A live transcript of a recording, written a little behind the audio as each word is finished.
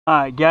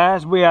Alright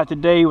guys, we out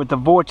today with the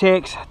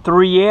Vorteks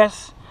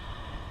 3S.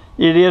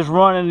 It is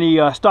running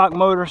the stock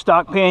motor,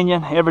 stock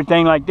pinion,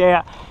 everything like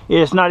that.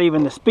 It's not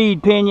even the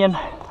speed pinion.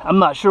 I'm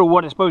not sure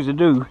what it's supposed to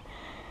do.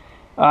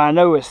 I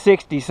know it's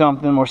 60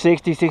 something or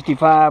 60,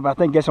 65. I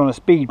think that's on the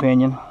speed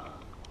pinion.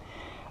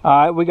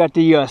 Alright, we got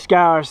the Sky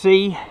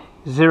RC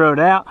zeroed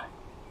out.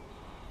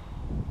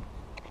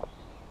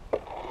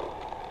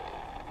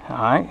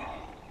 Alright.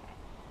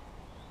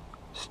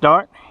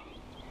 Start.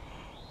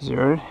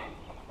 Zeroed.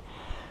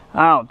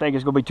 I don't think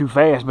it's going to be too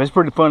fast, but it's a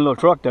pretty fun little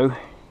truck though.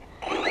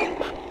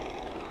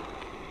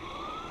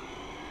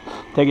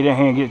 Take it in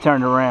here and get it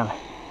turned around.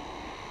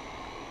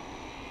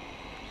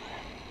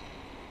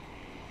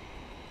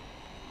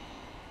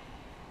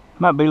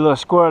 Might be a little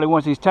squirrely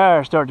once these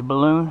tires start to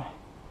balloon.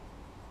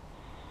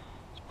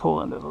 Just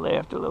pulling to the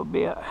left a little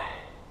bit.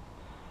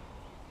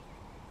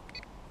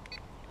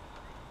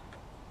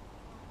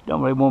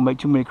 Don't really want to make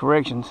too many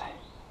corrections.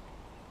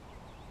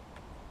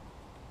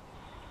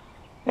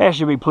 There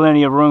should be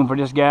plenty of room for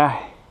this guy.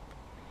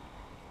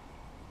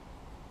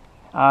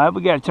 Alright,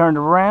 we got it turned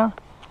around.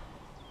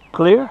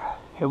 Clear.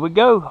 Here we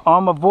go.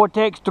 Arrma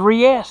Vorteks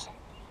 3S.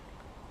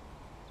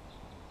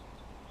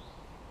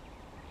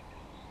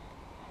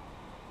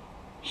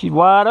 She's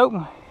wide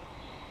open.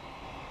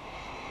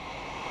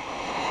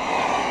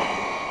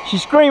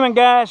 She's screaming,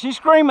 guys. She's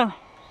screaming.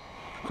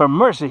 For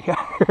mercy.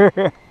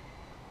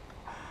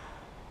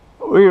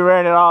 We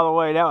ran it all the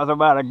way. That was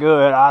about a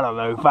good, I don't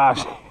know,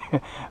 5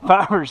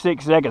 or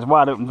 6 seconds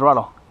wide open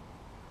throttle.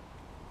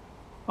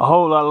 A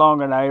whole lot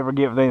longer than I ever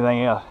get with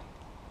anything else.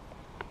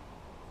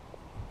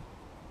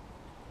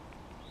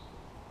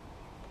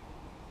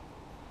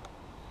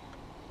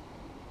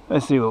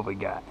 Let's see what we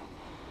got.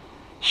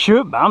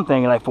 Should, I'm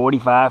thinking like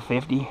 45,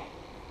 50.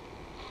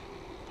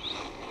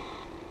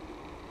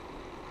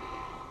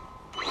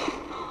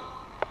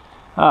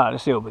 Alright,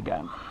 let's see what we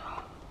got.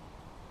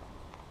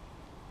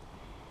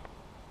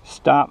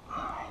 Stop.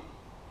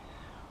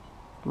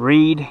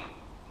 Read.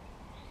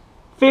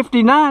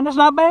 59. That's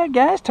not bad,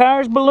 guys.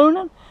 Tires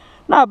ballooning.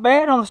 Not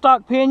bad on the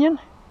stock pinion.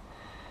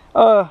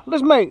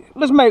 Let's make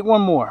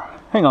one more.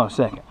 Hang on a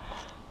second.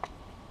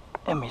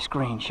 Let me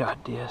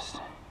screenshot this.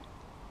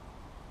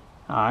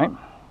 Alright.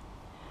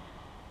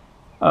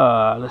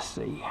 Let's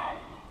see.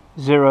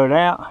 Zeroed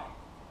out.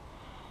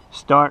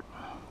 Start.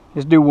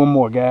 Let's do one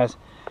more, guys.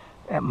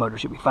 That motor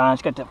should be fine.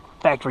 It's got the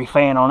factory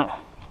fan on it.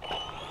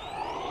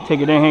 Take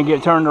it in here and get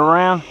it turned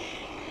around.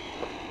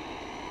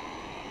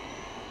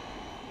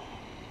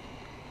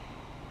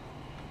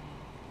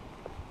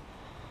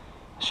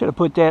 Should have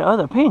put that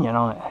other pinion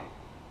on it.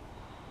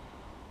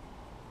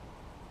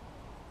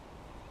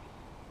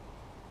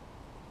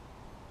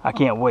 I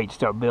can't wait to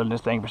start building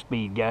this thing for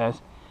speed,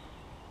 guys.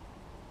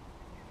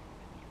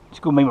 It's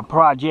gonna be my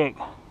project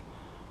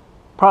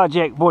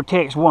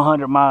Vorteks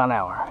 100 mile an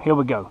hour. Here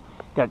we go.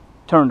 Got it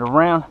turned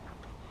around.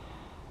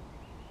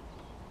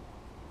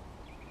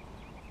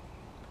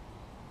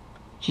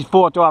 She's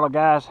full throttle,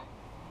 guys.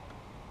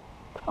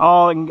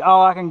 All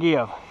I can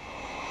give.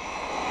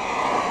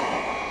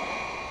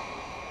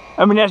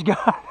 I mean, that's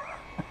got.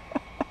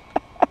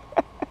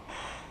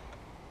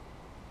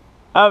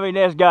 I mean,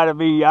 that's got to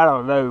be. I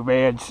don't know,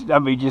 man. I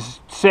mean,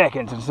 just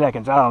seconds and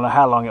seconds. I don't know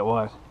how long it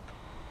was.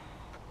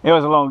 It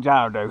was a long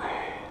time, though.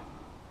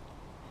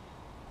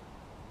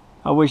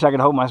 I wish I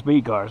could hold my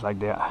speed cars like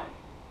that.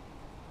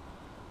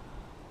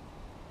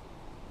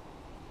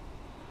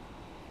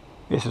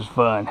 This is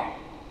fun.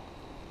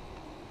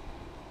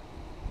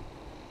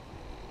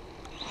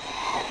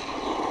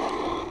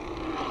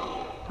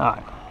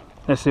 Alright,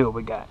 let's see what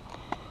we got.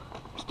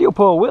 Still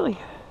pull Willie.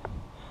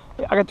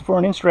 I got the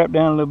front end strapped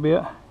down a little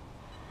bit.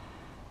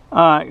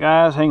 Alright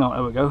guys, hang on,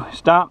 there we go.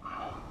 Stop.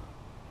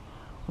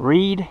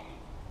 Read.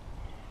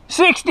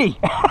 60!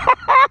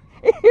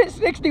 It hit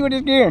 60 with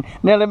this gearing.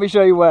 Now let me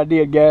show you what I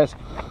did, guys.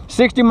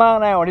 60 mile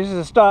an hour. This is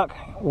a stock,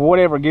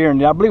 whatever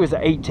gearing. I believe it's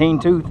an 18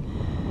 tooth.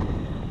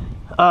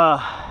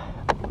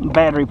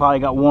 Battery probably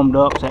got warmed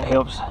up, so that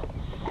helps.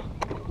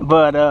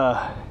 But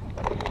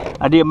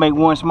I did make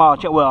one small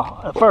change.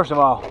 Well, first of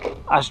all,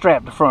 I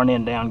strapped the front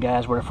end down,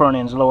 guys, where the front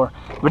end's lower.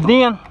 But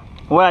then,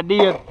 what I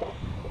did,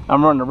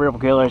 I'm running the Ripple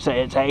Killer. It's a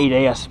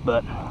 8S,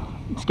 but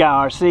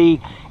Sky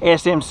RC,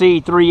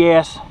 SMC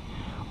 3S.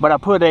 But I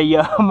put a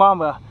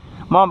Mamba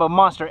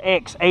Monster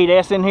X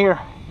 8S in here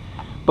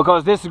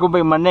because this is going to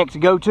be my next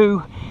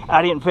go-to.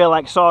 I didn't feel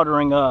like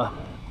soldering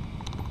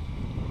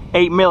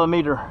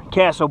 8mm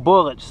Castle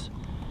bullets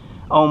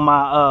on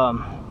my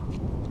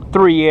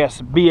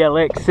 3S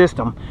BLX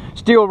system.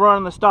 Still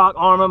running the stock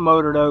Arrma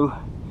motor though.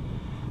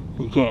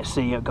 You can't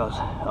see it because,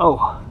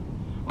 oh,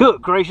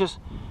 good gracious.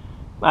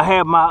 I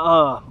have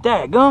my,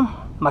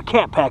 dadgum, my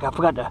cat pack. I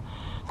forgot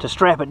to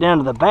strap it down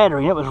to the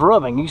battery and it was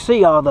rubbing. You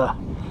see all the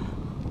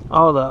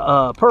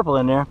purple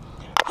in there.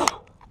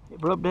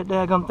 It rubbed that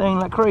daggum thing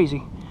like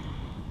crazy.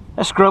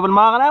 That's scrubbing a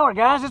mile an hour,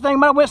 guys. This thing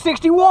might have went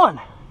 61.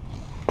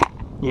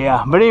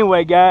 Yeah, but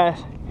anyway, guys,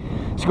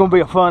 it's gonna be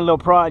a fun little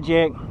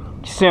project.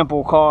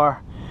 Simple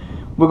car.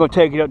 we're gonna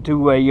take it up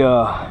to a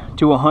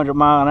 100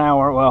 mile an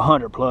hour, well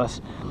 100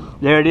 plus.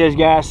 There it is,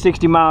 guys,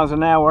 60 miles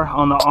an hour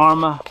on the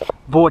Arrma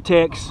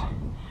Vorteks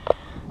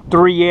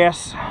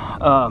 3S.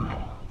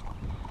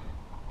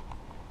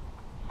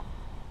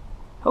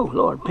 Oh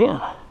Lord,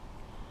 pin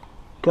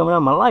coming out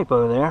of my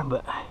lipo there,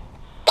 but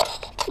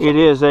it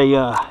is a oh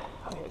yeah,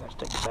 I gotta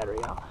take the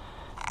battery out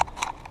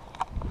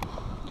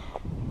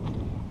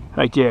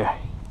right there.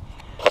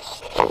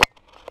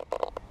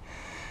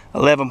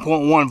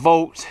 11.1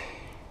 volts,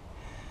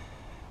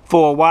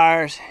 4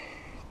 wires,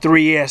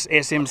 3S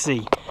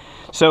SMC.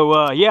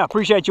 So yeah,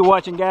 appreciate you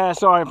watching, guys.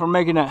 Sorry for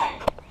making a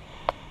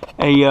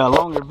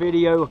longer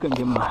video. I couldn't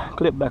get my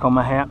clip back on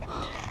my hat,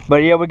 but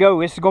yeah, we go.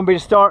 This is gonna be the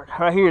start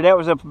right here. That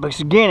was the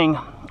beginning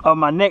of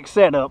my next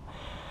setup.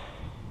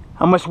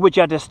 I'm gonna switch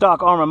out this stock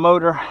Arrma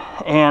motor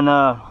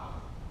and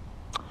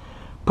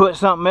put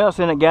something else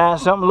in it,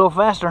 guys, something a little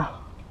faster.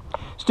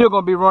 Still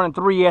gonna be running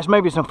 3S,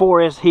 maybe some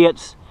 4S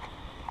hits,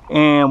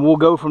 and we'll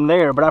go from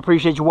there. But I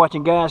appreciate you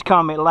watching, guys.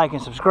 Comment, like,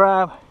 and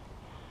subscribe.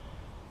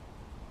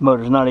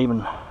 Motor's not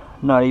even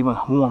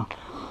warm.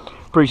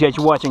 Appreciate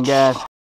you watching, guys.